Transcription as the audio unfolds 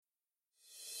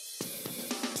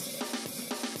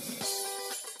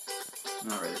I'm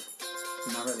not ready.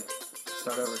 I'm not ready.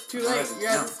 Start over. Too late. You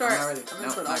have to start. I'm not ready. I'm No,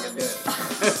 gonna not start gonna do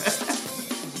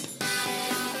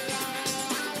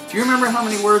it. Do you remember how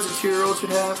many words a 2-year-old should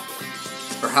have?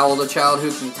 Or how old a child who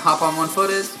can hop on one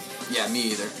foot is? Yeah, me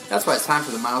either. That's why it's time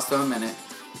for the Milestone Minute.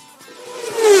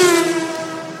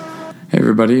 Hey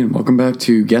everybody, and welcome back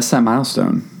to Guess That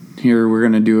Milestone. Here we're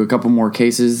going to do a couple more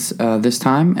cases this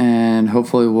time, and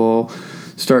hopefully we'll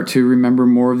start to remember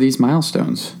more of these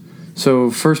milestones.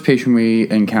 So first patient we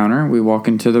encounter, we walk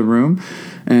into the room,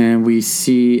 and we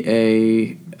see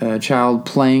a child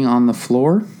playing on the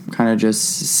floor, kind of just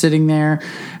sitting there,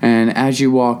 and as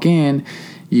you walk in,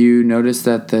 you notice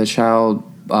that the child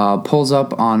pulls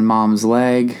up on mom's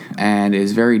leg and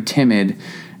is very timid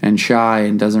and shy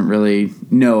and doesn't really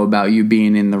know about you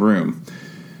being in the room.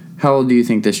 How old do you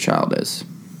think this child is?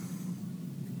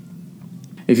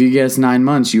 If you guess 9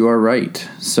 months, you are right.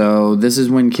 So this is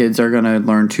when kids are going to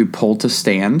learn to pull to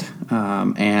stand,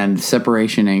 and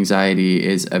separation anxiety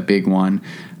is a big one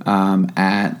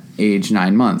at age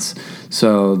 9 months.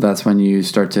 So that's when you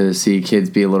start to see kids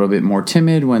be a little bit more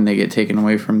timid when they get taken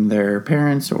away from their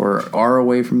parents or are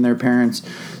away from their parents.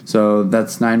 So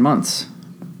that's 9 months.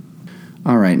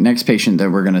 All right, next patient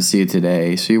that we're going to see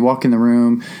today. So you walk in the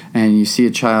room and you see a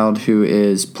child who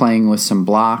is playing with some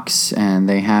blocks, and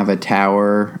they have a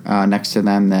tower next to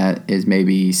them that is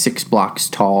maybe 6 blocks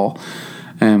tall.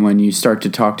 And when you start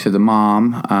to talk to the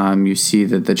mom, you see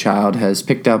that the child has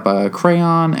picked up a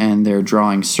crayon and they're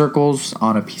drawing circles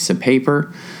on a piece of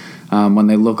paper. When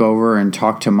they look over and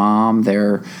talk to mom,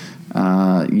 they're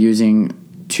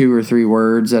using 2 or 3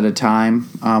 words at a time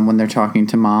when they're talking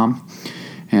to mom.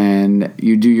 And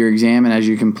you do your exam, and as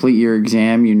you complete your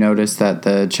exam, you notice that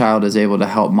the child is able to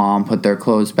help mom put their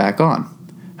clothes back on.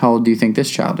 How old do you think this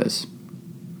child is?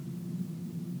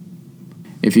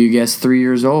 If you guess 3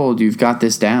 years old, you've got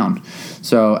this down.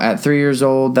 So at 3 years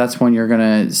old, that's when you're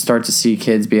going to start to see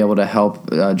kids be able to help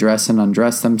dress and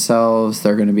undress themselves.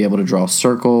 They're going to be able to draw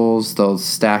circles. They'll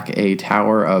stack a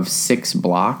tower of 6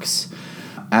 blocks.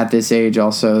 At this age,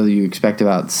 also, you expect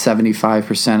about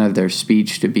 75% of their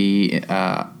speech to be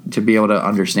able to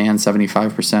understand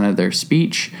 75% of their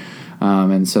speech.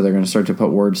 And so they're going to start to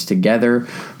put words together.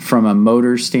 From a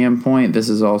motor standpoint, this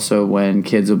is also when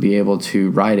kids will be able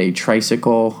to ride a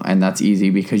tricycle, and that's easy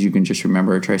because you can just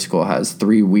remember a tricycle has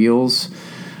 3 wheels.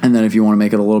 And then if you want to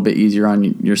make it a little bit easier on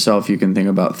yourself, you can think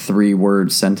about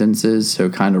 3-word sentences, so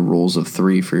kind of rules of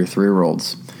 3 for your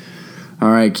 3-year-olds. All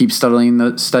right, keep studying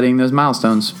those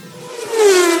milestones.